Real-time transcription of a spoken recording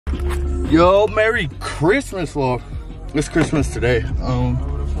Yo, Merry Christmas, well, it's Christmas today.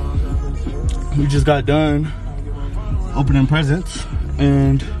 We just got done opening presents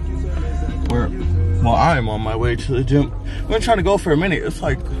and I am on my way to the gym. I've been trying to go for a minute. It's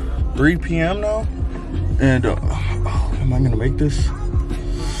like 3 p.m. now, and am I gonna make this?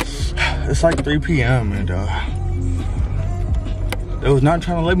 It's like 3 p.m. and it was not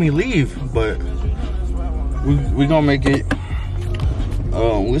trying to let me leave, but we gonna make it.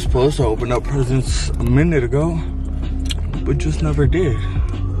 We were supposed to open up presents a minute ago, but just never did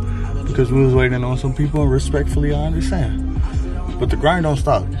because we was waiting on some people, and respectfully I understand, but the grind don't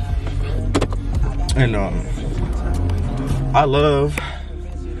stop. And I love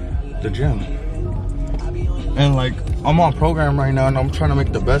the gym, and like I'm on program right now and I'm trying to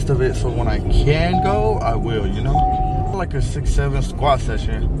make the best of it, so when I can go I will, you know. Like a 6-7 squat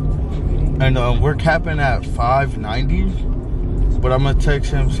session, and we're capping at 590, but I'm gonna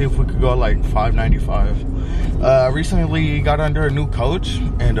text him, see if we could go like 595. I recently got under a new coach,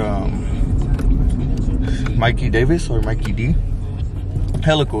 and Mikey Davis, or Mikey D,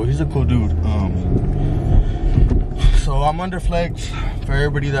 hella cool. He's a cool dude. So I'm under flex for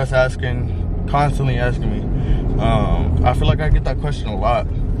everybody that's asking, constantly asking me. I feel like I get that question a lot,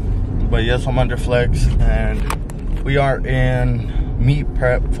 but yes, I'm under flex, and we are in meet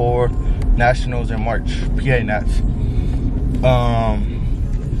prep for nationals in March, PA Nats. I'm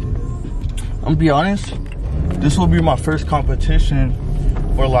gonna be honest, this will be my first competition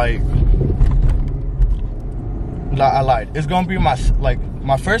for like, I lied. It's gonna be my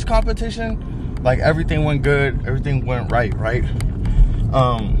first competition. Like everything went good, everything went right?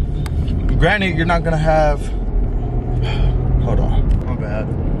 Granted, you're not gonna have, hold on, my bad.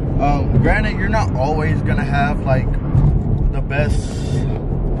 Granted, you're not always gonna have like the best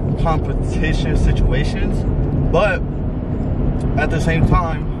competition situations, but at the same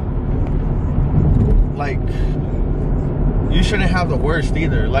time, like, you shouldn't have the worst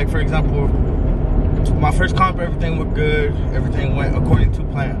either. Like, for example, my first comp, everything went good, everything went according to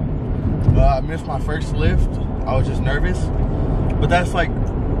plan. I missed my first lift. I was just nervous, but that's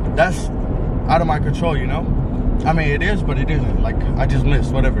out of my control, you know. I mean, it is, but it isn't. Like, I just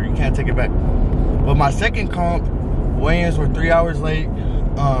missed, whatever, you can't take it back. But my second comp, weigh-ins were 3 hours late.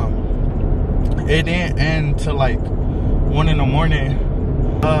 It didn't end till like 1 in the morning.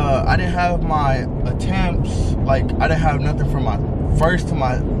 I didn't have my attempts, like I didn't have nothing from my first to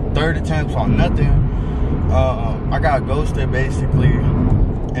my third attempts on nothing. I got ghosted basically,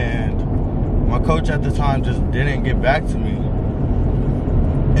 and my coach at the time just didn't get back to me.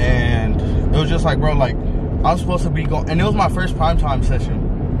 And it was just like, bro, like I was supposed to be going, and it was my first primetime session.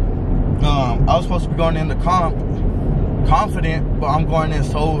 I was supposed to be going in the comp confident, but I'm going in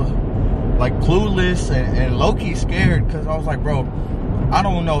so like clueless and low-key scared, because I was like, bro, I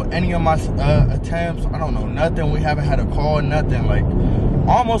don't know any of my attempts. I don't know nothing. We haven't had a call, nothing. Like,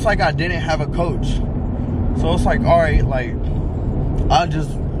 almost like I didn't have a coach. So it's like, all right, like, I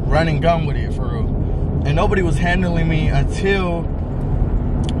just run and gun with it for real. And nobody was handling me until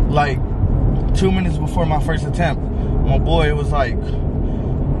like 2 minutes before my first attempt. My boy was like,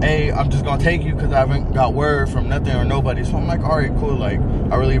 hey, I'm just gonna take you because I haven't got word from nothing or nobody. So I'm like, all right, cool. Like,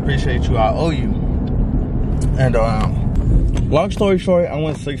 I really appreciate you. I owe you. And long story short, I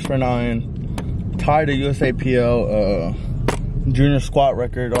went 6 for 9, tied a USAPL junior squat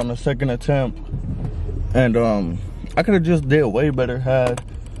record on the second attempt. And I could have just did way better had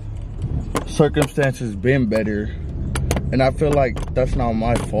circumstances been better. And I feel like that's not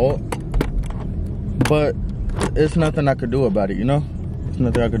my fault, but it's nothing I could do about it, you know? There's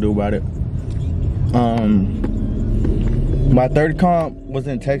nothing I could do about it. My third comp was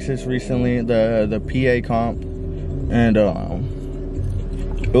in Texas recently, the PA comp, and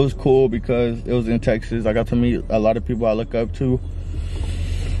it was cool because it was in Texas. I got to meet a lot of people I look up to,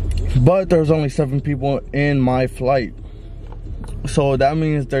 but there was only 7 people in my flight, so that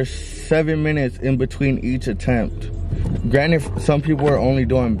means there's 7 minutes in between each attempt. Granted, some people were only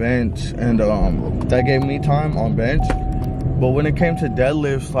doing bench, and that gave me time on bench. But when it came to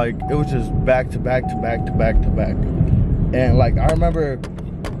deadlifts, like, it was just back to back to back to back to back. And like, I remember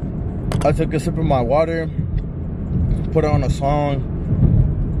I took a sip of my water, put on a song,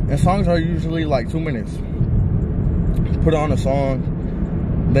 and songs are usually like 2 minutes. Put on a song,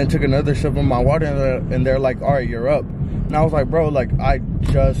 then took another sip of my water, and they're like, all right, you're up. And I was like, bro, like, I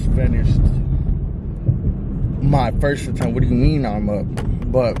just finished my first attempt. What do you mean I'm up?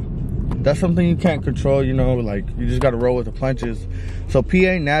 But that's something you can't control, you know, like, you just got to roll with the punches. So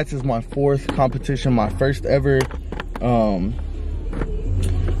PA Nats is my 4th competition, my first ever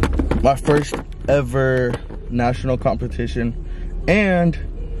national competition. And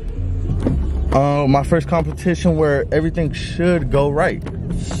My first competition where everything should go right.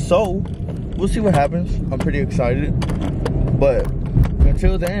 So, we'll see what happens. I'm pretty excited. But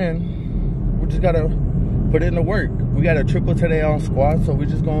until then, we just gotta put in the work. We got a triple today on squat, so we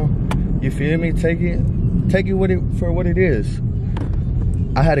just gonna, you feel me, take it for what it is.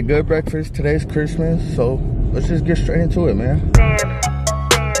 I had a good breakfast. Today's Christmas, so let's just get straight into it, man.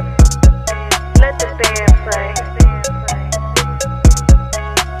 Let the band play.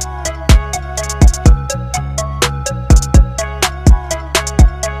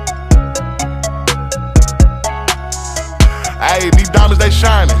 Hey, these diamonds, they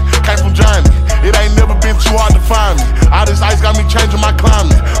shining. Came from Johnny. It ain't never been too hard to find me. All this ice got me changing my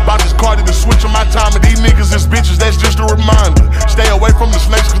climate. Bought this Cardi to switch on my timing. These niggas is bitches, that's just a reminder. Stay away from the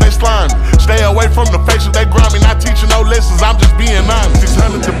snakes cause they slimy. Stay away from the faces, they grimy. Not teaching no lessons, I'm just being honest.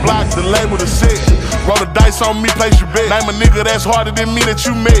 600 the block, the label the set. Roll the dice on me, place your bet. Name a nigga that's harder than me that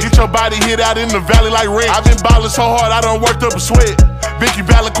you met. Get your body hit out in the valley like rent. I've been ballin' so hard, I done worked up a sweat. Vicky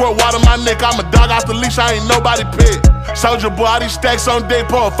Valancourt, water my neck. I'm a dog off the leash, I ain't nobody pet. Soldier boy, all these stacks on deck,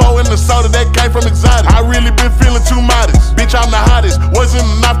 pour a 4 in the soda that came from exotic. I really been feeling too modest. Bitch, I'm the hottest. Wasn't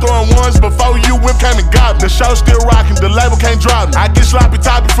enough throwing ones before you whip came and got me. The show still rocking, the label can't drop me. I get sloppy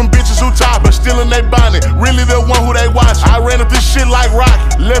toppy from bitches who top, but still in they bonnet. Really the one who they watch. I ran up this shit like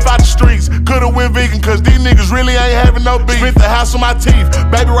Rocky. Left out the streets, could've went vegan, cause these niggas really ain't having no beef. Spent the house on my teeth,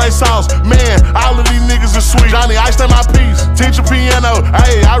 baby Ray sauce. Man, all of these niggas are sweet. Johnny iced on my piece, teach a piano.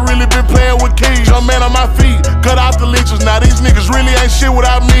 Hey, I really been playing with keys. Young man on my feet, cut off the leeches. Now these niggas really ain't shit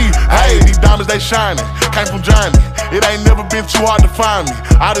without me. Hey, these diamonds, they shining. Came from Johnny. It ain't never been too hard to find me.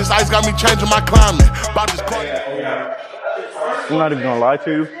 All this ice got me changing my climate. About this I'm not even gonna lie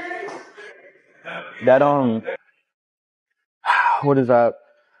to you. That what is that?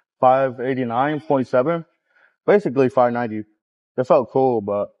 589.7? Basically 590. That felt cool,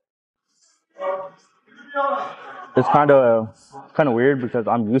 but it's kind of weird because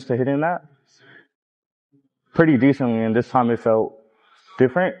I'm used to hitting that pretty decently, and this time it felt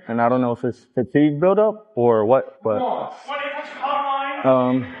different. And I don't know if it's fatigue buildup or what, but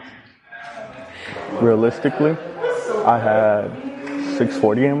realistically, I had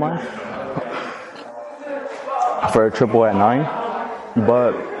 640 in mind for a triple at 9,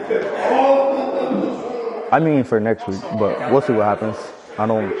 but I mean for next week, but we'll see what happens. I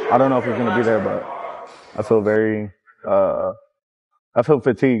don't know if it's gonna be there, but I feel I feel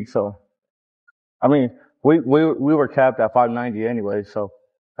fatigued. So I mean, we were capped at 590 anyway, so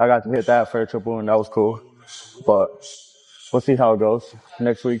I got to hit that for a triple, and that was cool. But we'll see how it goes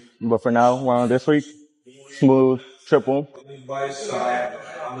next week. But for now, we're on this week. Smooth triple.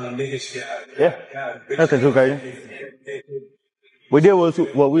 Yeah, nothing too crazy. We did what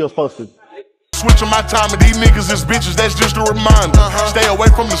we were supposed to. Switch on my time, and these niggas is bitches, that's just a reminder. Stay away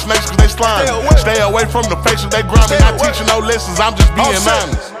from the snakes cause they slimy. Stay away from the faces, they grimy. Not teaching no lessons, I'm just being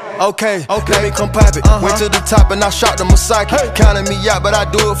honest. Okay, let me come pop it. Went to the top and I shot the Masaki. Counted me out, but I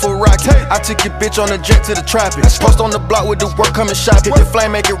do it for Rocky. I took your bitch on the jet to the tropics. Post on the block with the work, come and shop it. The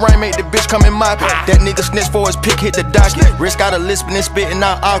flame make it rain, make the bitch come and mop it. That nigga snitch for his pick, hit the docket. Risk out a lisp and then spitting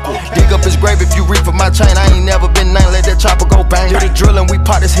out awkward. Dig up his grave if you reap for my chain. I ain't never been named, let that chopper go bang. Did the drilling, we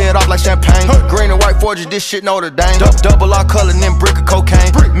pop his head off like champagne. Green and white forges, this shit Notre Dame. Double our color, then brick of cocaine.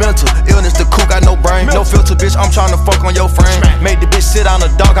 Mental illness, the cool got no brain. No filter, bitch, I'm trying to fuck on your frame. Made the bitch sit on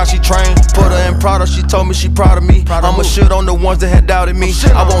the dog, how she trained. Put her in Prada, she told me she proud of me. I'ma shit on the ones that had doubted me.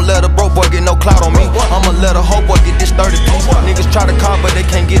 I won't let a broke boy get no clout on me. I'ma let a hoe boy get this 30 piece. Niggas try to call, but they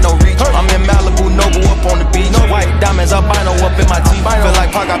can't get no reach. I'm in Malibu, Noble up on the beach. White diamonds, albino up in my teeth. Feel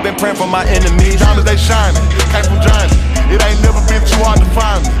like Pac, I've been praying for my enemies. Diamonds, they shining. Came from Johnny. It ain't never been too hard to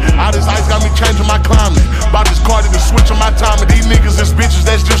find me. All this ice got me changing my climate. Bought this Cardi to switch on my timing. These niggas is bitches,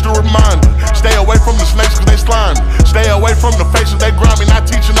 that's just a reminder. Stay away from the snakes cause they slimy.